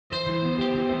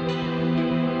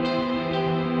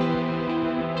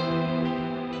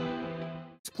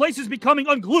place is becoming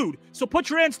unglued, so put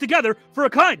your hands together for a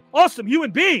kind, awesome human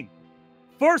being.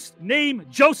 First name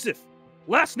Joseph,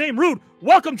 last name Ruud.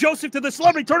 Welcome, Joseph, to the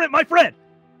celebrity tournament, my friend.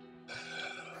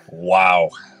 Wow.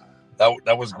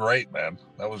 That was great, man.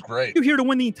 That was great. You're here to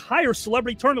win the entire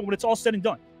celebrity tournament when it's all said and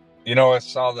done. You know, I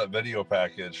saw that video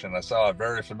package, and I saw a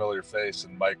very familiar face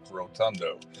in Mike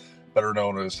Rotundo, better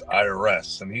known as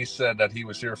IRS. And he said that he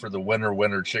was here for the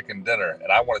winner chicken dinner.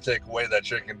 And I want to take away that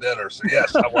chicken dinner. So,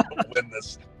 yes, I want to win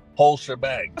this whole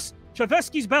shebang.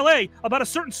 Chavesky's ballet about a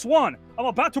certain swan. I'm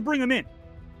about to bring him in.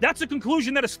 That's a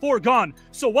conclusion that is foregone.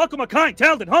 So welcome a kind,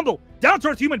 talented, humble,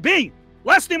 down-to-earth human being.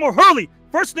 Last name O'Hurley.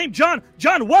 First name John.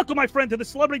 John, welcome, my friend, to the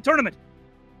celebrity tournament.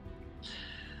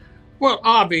 Well,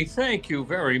 Avi, thank you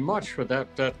very much for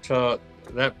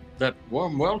that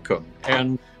warm welcome.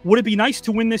 And would it be nice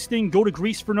to win this thing, go to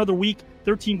Greece for another week,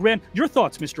 13 grand? Your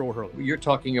thoughts, Mr. O'Hurley? You're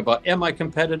talking about, am I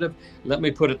competitive? Let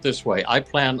me put it this way. I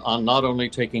plan on not only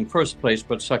taking first place,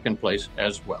 but second place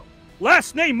as well.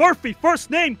 Last name Murphy,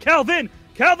 first name Calvin.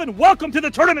 Calvin, welcome to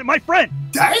the tournament, my friend.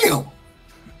 Damn.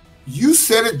 You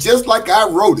said it just like I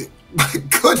wrote it. My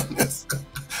goodness.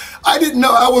 I didn't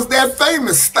know I was that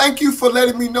famous. Thank you for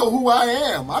letting me know who I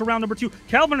am. Round number 2.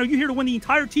 Calvin, are you here to win the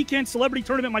entire TCAN celebrity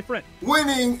tournament, my friend?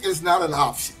 Winning is not an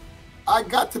option. I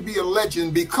got to be a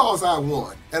legend because I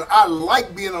won. And I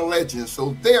like being a legend.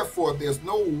 So therefore, there's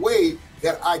no way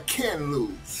that I can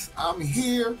lose. I'm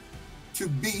here to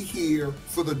be here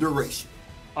for the duration.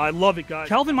 I love it, guys.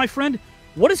 Calvin, my friend,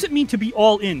 what does it mean to be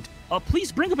all in?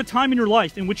 Please bring up a time in your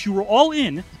life in which you were all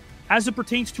in as it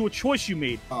pertains to a choice you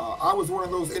made. I was one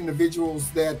of those individuals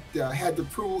that had to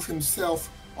prove himself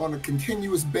on a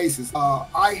continuous basis.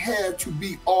 I had to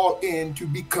be all in to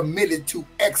be committed to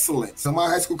excellence. So my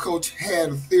high school coach had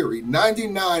a theory,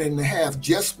 99 and a half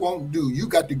just won't do. You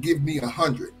got to give me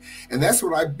 100. And that's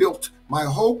what I built my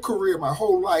whole career, my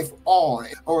whole life on,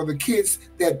 or the kids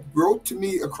that wrote to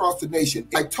me across the nation.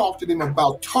 I talked to them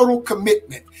about total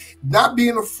commitment, not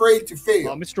being afraid to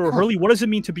fail. Mr. O'Hurley, what does it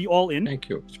mean to be all in? Thank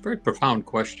you. It's a very profound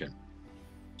question.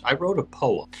 I wrote a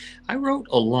poem. I wrote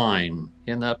a line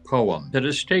in that poem that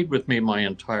has stayed with me my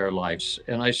entire life.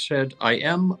 And I said, I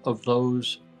am of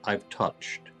those I've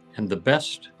touched and the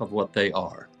best of what they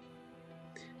are.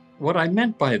 What I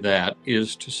meant by that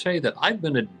is to say that I've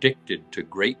been addicted to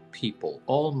great people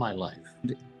all my life.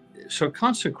 So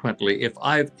consequently, if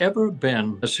I've ever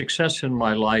been a success in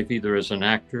my life, either as an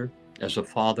actor, as a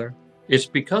father, it's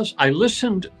because I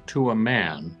listened to a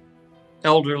man,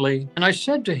 elderly, and I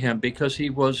said to him, because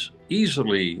he was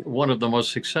easily one of the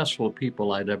most successful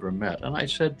people I'd ever met, and I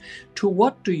said, to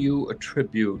what do you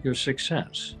attribute your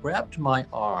success? Grabbed my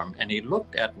arm and he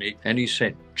looked at me and he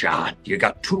said, John, you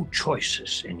got two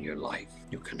choices in your life.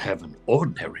 You can have an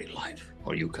ordinary life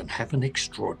or you can have an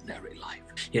extraordinary life.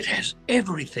 It has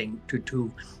everything to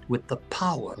do with the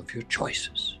power of your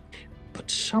choices. But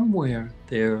somewhere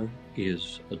there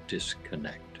is a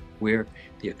disconnect where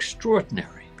the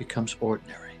extraordinary becomes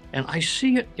ordinary. And I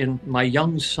see it in my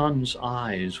young son's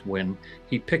eyes when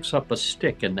he picks up a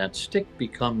stick and that stick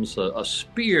becomes a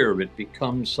spear. It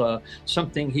becomes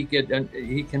something he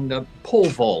can pole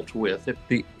vault with.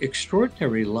 The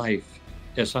extraordinary life,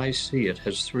 as I see it,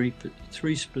 has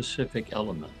three specific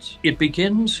elements. It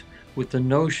begins with the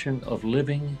notion of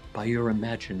living by your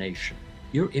imagination.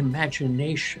 Your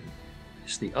imagination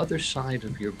is the other side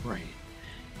of your brain.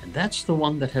 And that's the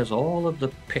one that has all of the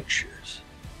pictures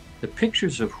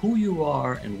of who you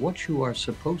are and what you are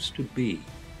supposed to be.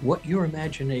 What your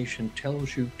imagination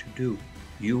tells you to do,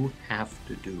 you have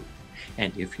to do.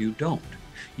 And if you don't,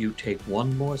 you take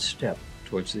one more step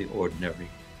towards the ordinary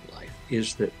life.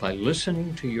 Is that by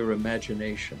listening to your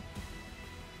imagination,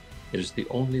 it is the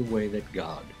only way that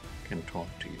God can talk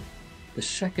to you. The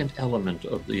second element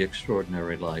of the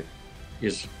extraordinary life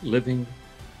is living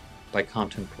by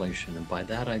contemplation. And by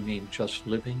that I mean just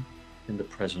living in the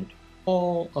present.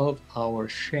 All of our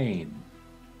shame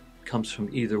comes from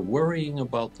either worrying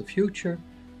about the future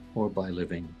or by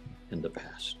living in the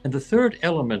past. And the third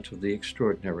element of the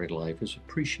extraordinary life is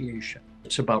appreciation.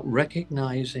 It's about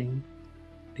recognizing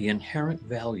the inherent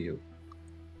value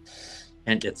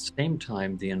and at the same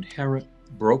time the inherent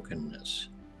brokenness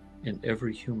in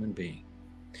every human being.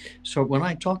 So when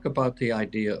I talk about the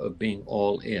idea of being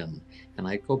all in, and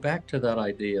I go back to that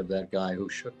idea of that guy who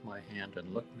shook my hand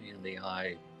and looked me in the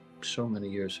eye so many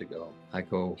years ago, I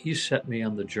go, he set me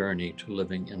on the journey to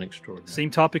living in extraordinary. Same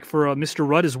topic for Mr.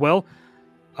 Ruud as well.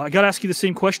 I got to ask you the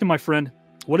same question, my friend.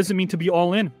 What does it mean to be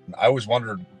all in? I always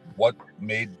wondered what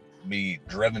made me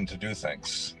driven to do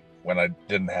things when I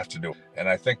didn't have to do it. And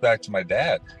I think back to my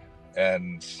dad,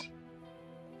 and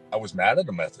I was mad at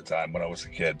him at the time when I was a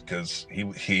kid because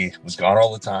he was gone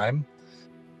all the time.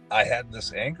 I had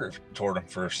this anger toward him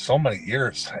for so many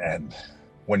years. And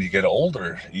when you get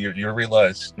older, you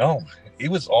realize, no, he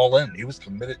was all in. He was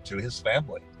committed to his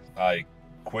family. I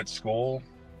quit school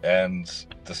and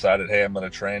decided, hey, I'm going to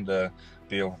train to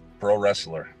be a pro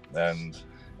wrestler. And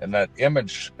that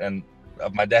image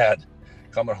of my dad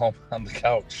coming home on the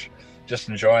couch, just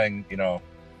enjoying,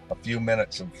 a few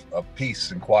minutes of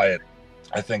peace and quiet,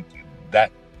 I think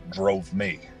that drove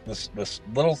me. This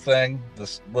little thing,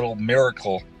 this little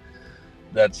miracle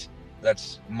that's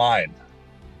mine,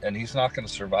 and he's not going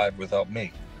to survive without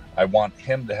me. I want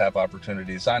him to have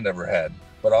opportunities I never had,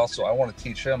 but also I want to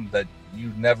teach him that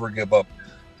you never give up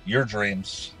your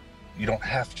dreams. You don't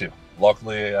have to.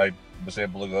 Luckily, I was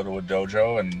able to go to a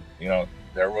dojo, and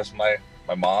there was my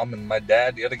mom and my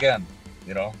dad yet again.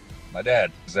 My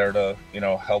dad was there to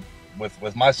help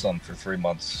with my son for 3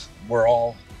 months. We're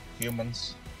all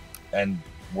humans, and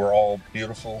we're all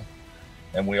beautiful,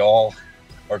 and we all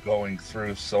are going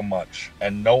through so much,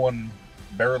 and no one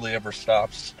barely ever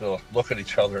stops to look at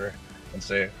each other and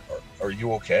say, are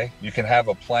you okay? You can have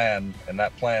a plan, and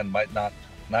that plan might not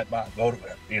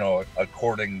go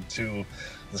according to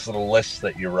this little list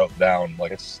that you wrote down.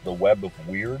 Like, it's the web of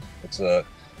weird. It's a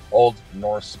old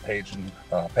Norse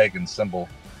pagan symbol,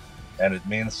 and it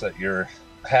means that your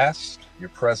past, your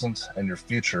present, and your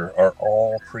future are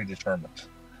all predetermined.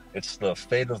 It's the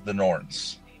fate of the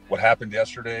Norns. What happened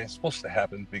yesterday is supposed to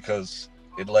happen because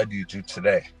it led you to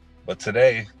today. But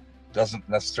today doesn't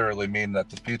necessarily mean that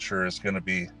the future is going to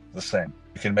be the same.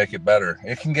 You can make it better.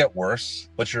 It can get worse,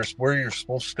 but you're where you're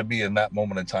supposed to be in that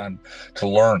moment in time, to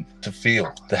learn, to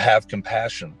feel, to have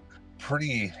compassion.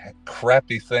 Pretty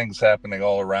crappy things happening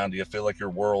all around you. You feel like your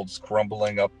world's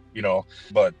crumbling up,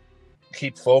 but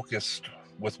keep focused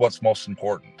with what's most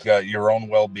important. You got your own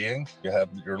well-being. You have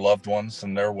your loved ones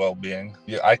and their well-being.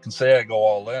 I can say I go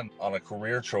all in on a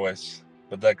career choice,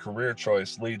 but that career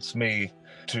choice leads me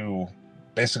to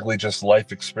basically just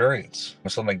life experience. When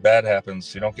something bad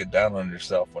happens, you don't get down on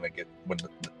yourself when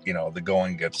the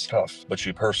going gets tough, but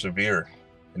you persevere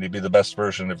and you be the best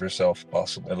version of yourself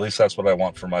possible. At least that's what I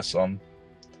want for my son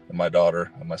and my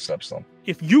daughter and my stepson.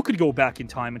 If you could go back in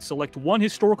time and select one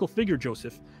historical figure,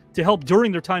 Joseph, to help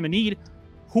during their time of need,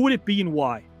 who would it be and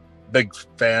why? Big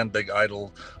fan, big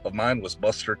idol of mine was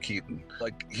Buster Keaton.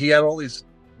 Like, he had all these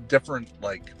different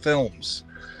films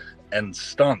and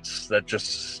stunts that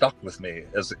just stuck with me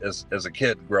as a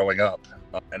kid growing up.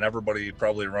 And everybody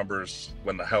probably remembers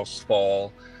when the house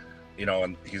fall,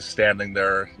 and he's standing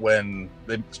there. When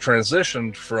they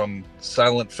transitioned from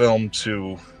silent film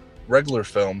to regular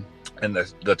film, and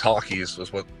the talkies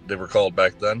was what they were called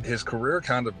back then, his career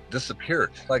kind of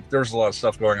disappeared. Like, there was a lot of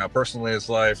stuff going on personally in his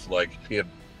life. Like, he had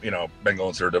been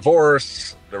going through a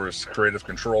divorce. There was creative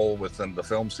control within the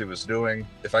films he was doing.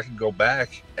 If I could go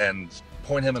back and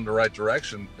point him in the right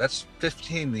direction, that's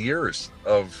 15 years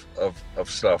of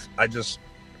stuff. I just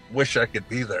wish I could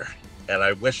be there, and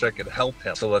I wish I could help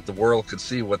him so that the world could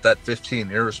see what that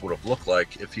 15 years would have looked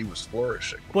like if he was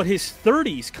flourishing. But his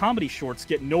 30s comedy shorts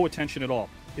get no attention at all.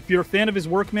 If you're a fan of his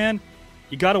work, man,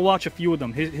 you got to watch a few of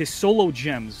them. His solo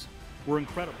gems were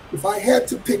incredible. If I had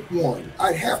to pick one,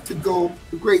 I'd have to go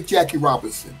the great Jackie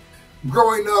Robinson.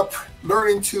 Growing up,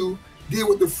 learning to deal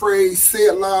with the phrase, say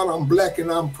it loud, I'm black and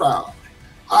I'm proud.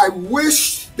 I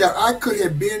wish that I could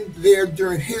have been there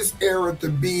during his era to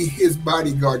be his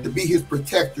bodyguard, to be his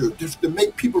protector, just to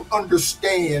make people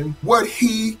understand what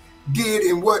he did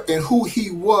and who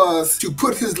he was, to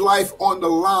put his life on the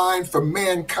line for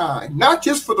mankind, not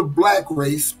just for the black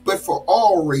race, but for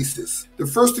all races. The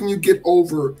first thing you get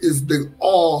over is the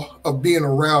awe of being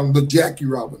around the Jackie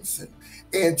Robinson,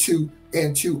 and to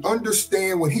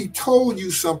understand when he told you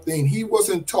something, he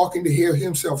wasn't talking to hear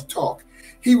himself talk.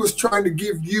 He was trying to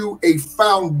give you a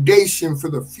foundation for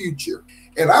the future.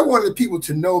 And I wanted people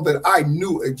to know that I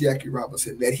knew a Jackie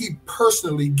Robinson, that he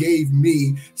personally gave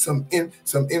me some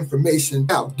information.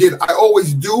 Now, did I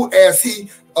always do as he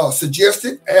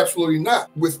suggested? Absolutely not.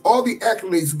 With all the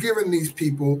accolades given these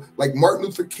people like Martin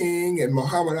Luther King and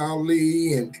Muhammad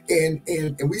Ali, and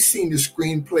we've seen the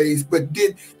screenplays, but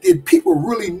did people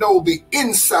really know the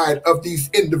inside of these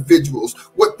individuals,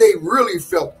 what they really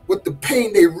felt, what the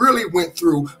pain they really went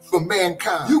through for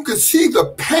mankind? You could see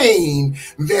the pain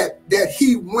that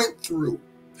he went through.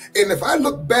 And if I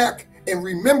look back and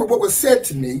remember what was said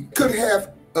to me, could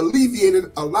have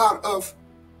alleviated a lot of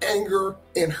anger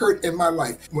and hurt in my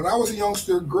life. When I was a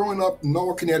youngster growing up in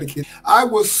Norwalk, Connecticut, I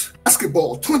was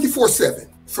basketball 24/7.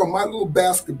 From my little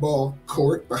basketball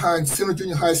court behind Center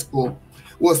Junior High School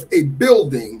was a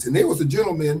building, and there was a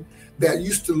gentleman that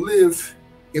used to live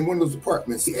in one of those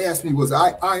apartments. He asked me, was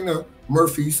I Ina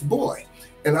Murphy's boy?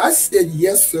 And I said,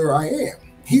 yes, sir, I am.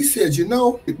 He said, you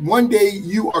know, one day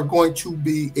you are going to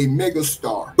be a mega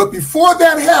star. But before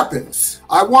that happens,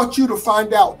 I want you to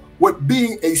find out what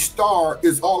being a star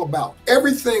is all about.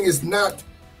 Everything is not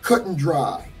cut and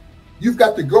dry. You've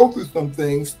got to go through some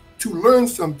things to learn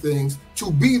some things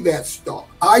to be that star.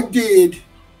 I did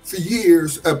for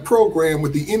years a program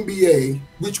with the NBA,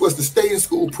 which was the stay in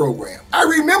school program. I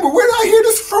remember, where did I hear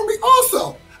this from me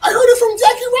also? I heard it from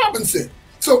Jackie Robinson.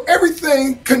 So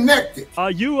everything connected.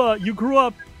 You grew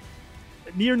up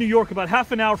near New York, about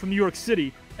half an hour from New York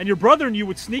City, and your brother and you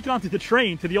would sneak onto the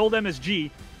train to the old MSG.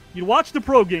 You'd watch the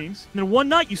pro games, and then one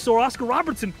night you saw Oscar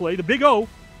Robertson play, the Big O,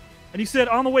 and you said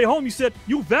on the way home, you said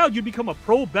you vowed you'd become a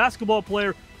pro basketball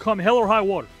player come hell or high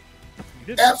water.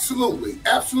 Absolutely,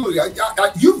 absolutely.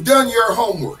 You've done your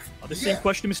homework. The same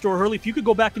question, Mr. O'Hurley. If you could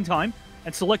go back in time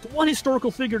and select one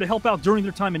historical figure to help out during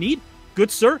their time of need,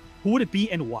 good sir, who would it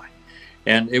be and why?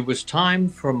 And it was time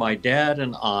for my dad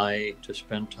and I to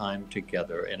spend time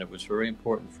together, and it was very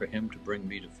important for him to bring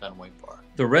me to Fenway Park.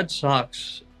 The Red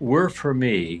Sox were, for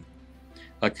me,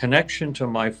 a connection to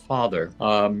my father,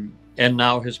 and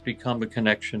now has become a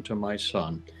connection to my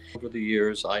son. Over the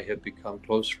years, I have become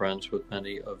close friends with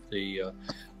many of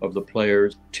the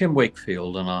players. Tim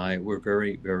Wakefield and I were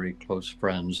very, very close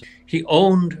friends. He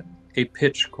owned a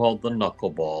pitch called the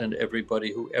knuckleball, and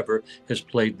everybody who ever has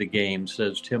played the game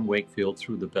says Tim Wakefield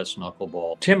threw the best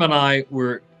knuckleball. Tim and I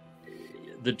were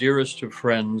the dearest of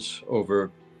friends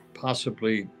over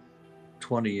possibly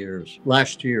 20 years.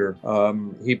 Last year,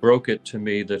 he broke it to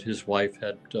me that his wife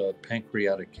had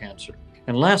pancreatic cancer.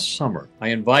 And last summer, I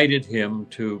invited him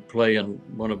to play in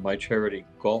one of my charity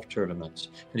golf tournaments.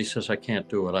 And he says, I can't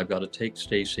do it. I've got to take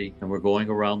Stacy, and we're going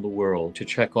around the world to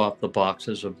check off the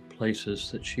boxes of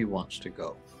places that she wants to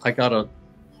go. I got a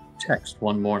text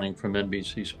one morning from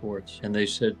NBC Sports, and they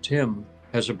said, Tim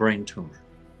has a brain tumor.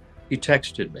 He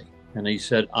texted me, and he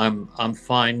said, I'm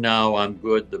fine now. I'm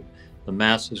good. The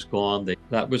mass is gone.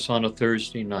 That was on a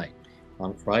Thursday night.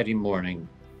 On Friday morning,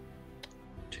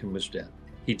 Tim was dead.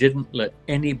 He didn't let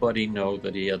anybody know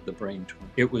that he had the brain tumor.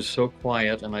 It was so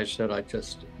quiet, and I said I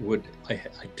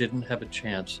didn't have a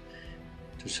chance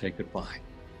to say goodbye.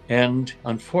 And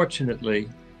unfortunately,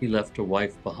 he left a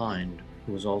wife behind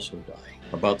who was also dying.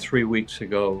 About 3 weeks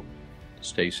ago,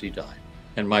 Stacy died.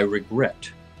 And my one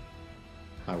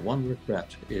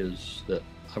regret is that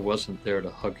I wasn't there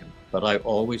to hug him. But I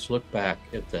always look back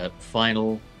at that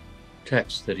final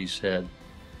text that he said,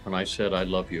 when I said, I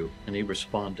love you, and he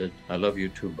responded, I love you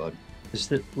too, bud, is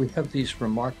that we have these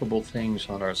remarkable things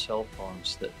on our cell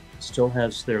phones that still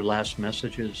has their last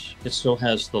messages. It still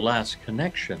has the last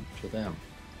connection to them.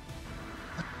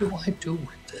 What do I do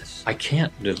with this? I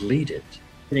can't delete it.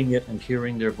 Hitting it and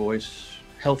hearing their voice,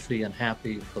 healthy and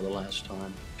happy for the last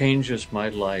time, changes my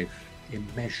life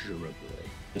immeasurably.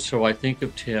 And so I think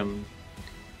of Tim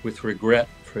with regret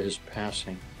for his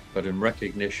passing, but in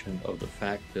recognition of the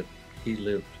fact that he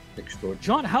lived extraordinary.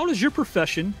 John, how does your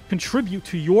profession contribute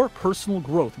to your personal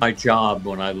growth? My job,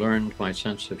 when I learned my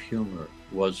sense of humor,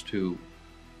 was to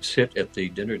sit at the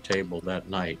dinner table that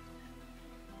night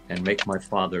and make my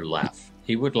father laugh.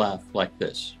 He would laugh like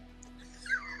this.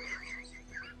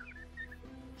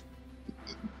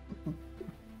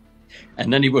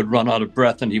 And then he would run out of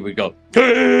breath and he would go,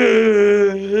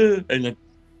 and it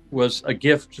was a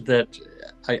gift that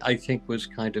I think was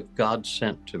kind of God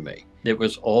sent to me. It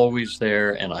was always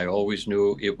there, and I always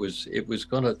knew it was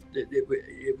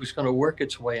gonna work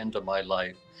its way into my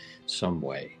life some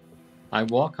way. I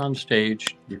walk on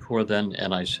stage before then,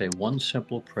 and I say one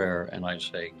simple prayer, and I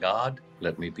say, God,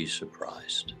 let me be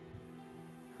surprised.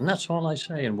 And that's all I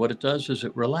say. And what it does is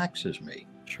it relaxes me,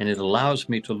 and it allows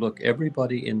me to look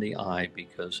everybody in the eye,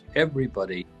 because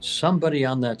somebody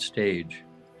on that stage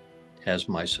has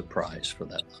my surprise for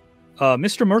that night.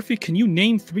 Mr. Murphy, can you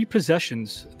name 3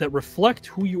 possessions that reflect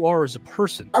who you are as a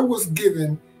person? I was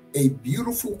given a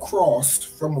beautiful cross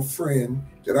from a friend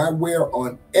that I wear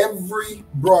on every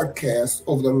broadcast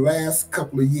over the last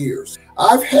couple of years.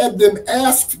 I've had them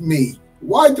ask me,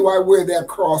 why do I wear that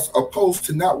cross opposed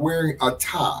to not wearing a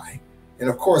tie? And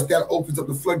of course, that opens up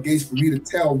the floodgates for me to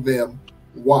tell them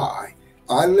why.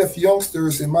 I left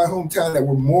youngsters in my hometown that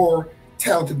were more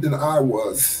talented than I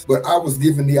was, but I was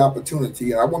given the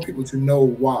opportunity, and I want people to know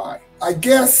why. I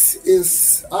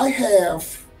guess I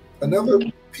have another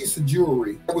piece of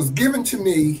jewelry that was given to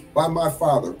me by my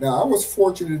father. Now, I was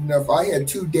fortunate enough, I had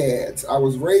 2 dads. I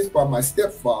was raised by my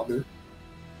stepfather,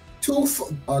 2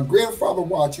 grandfather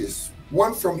watches,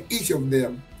 one from each of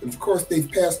them. And of course,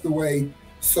 they've passed away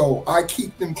So I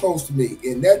keep them close to me,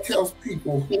 and that tells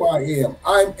people who I am.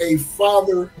 I'm a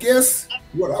father. Guess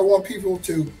what I want people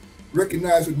to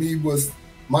recognize with me was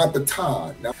my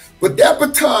baton. Now, but that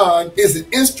baton is an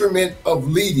instrument of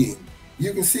leading.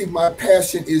 You can see my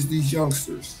passion is these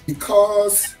youngsters,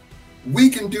 because we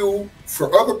can do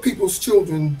for other people's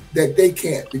children that they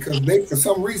can't, because they, for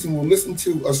some reason, will listen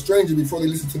to a stranger before they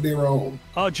listen to their own.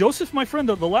 Joseph, my friend,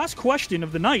 the last question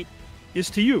of the night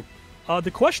is to you. The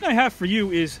question I have for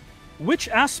you is, which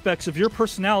aspects of your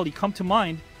personality come to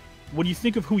mind when you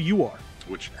think of who you are?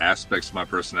 Which aspects of my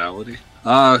personality?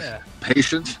 Yeah.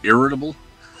 Patient, irritable,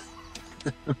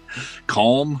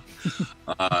 calm,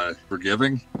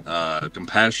 forgiving,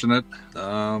 compassionate.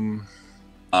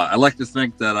 I like to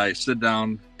think that I sit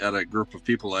down at a group of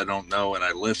people I don't know and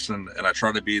I listen, and I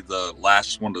try to be the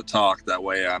last one to talk. That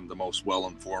way I'm the most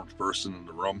well-informed person in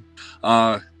the room.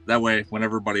 That way, when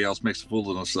everybody else makes a fool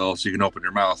of themselves, you can open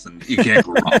your mouth and you can't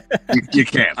go wrong. You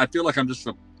can't. I feel like I'm just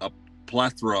a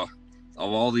plethora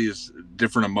of all these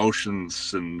different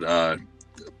emotions and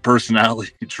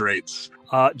personality traits.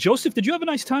 Joseph, did you have a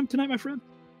nice time tonight, my friend?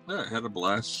 Yeah, I had a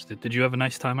blast. Did you have a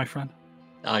nice time, my friend?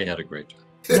 I had a great time.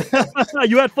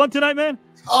 You had fun tonight, man?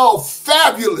 Oh,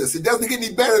 fabulous. It doesn't get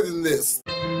any better than this.